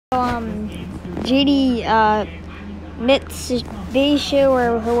GD Mitsubishi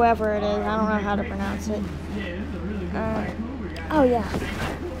or whoever it is. I don't know how to pronounce it. Oh yeah.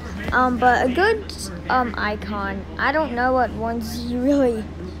 But a good icon. I don't know what ones you really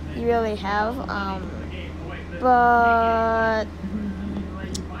have. But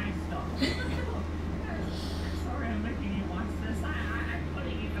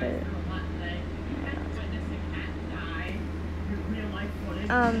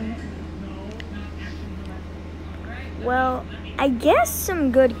well, I guess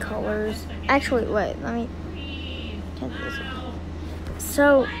some good colors. Actually, wait, let me get this.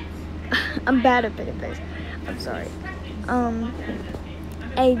 So, I'm bad at picking things. I'm sorry.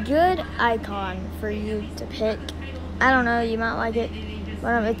 A good icon for you to pick. I don't know, you might like it.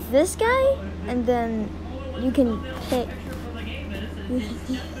 But it's this guy, and then you can pick.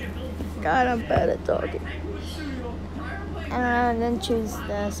 God, I'm bad at talking. I don't know, and then choose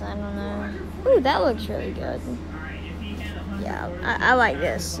this. I don't know. Ooh, that looks really good. Yeah, I like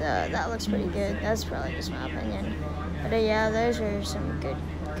this. That looks pretty good. That's probably just my opinion. But yeah, those are some good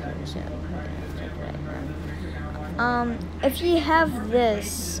colors. If you have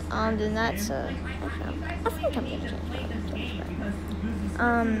this, then that's I think I'm gonna change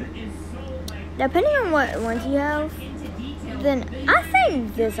my depending on what ones you have, then I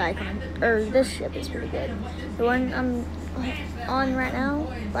think this icon or this ship is pretty good. The one I'm on right now.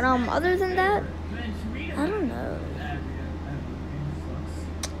 But other than that, I don't know.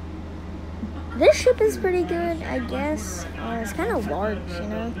 This ship is pretty good, I guess. It's kind of large, you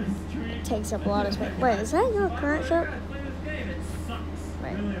know. It takes up a lot of space. Wait, is that your current ship?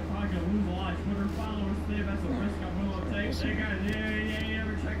 Wait.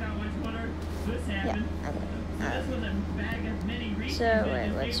 Yeah, okay. So,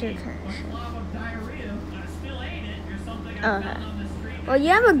 wait, what's your current ship? Oh, okay. Well, you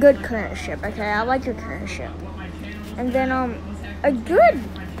have a good current ship, okay? I like your current ship. And then, a good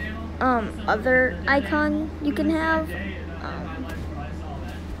other icon you can have.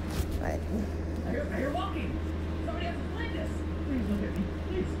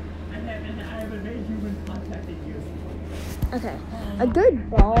 Okay, a good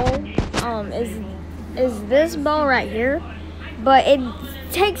ball is this ball right here, but it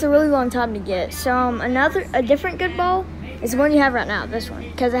takes a really long time to get. So a different good ball is the one you have right now, this one,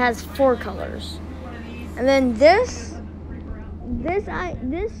 because it has 4 colors. And then this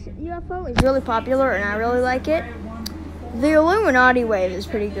UFO is really popular, and I really like it. The Illuminati wave is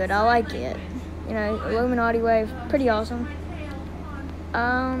pretty good. I like it. You know, Illuminati wave, pretty awesome.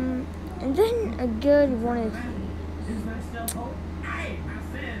 And then a good one is,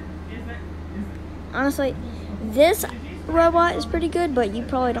 honestly, this robot is pretty good, but you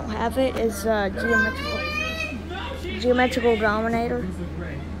probably don't have it. Is geometrical dominator.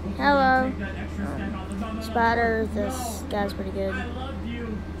 Hello. Spider, this guy's pretty good.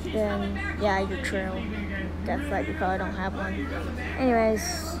 Then, yeah, your trail. That fact you probably don't have one.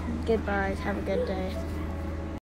 Anyways, goodbye. Have a good day.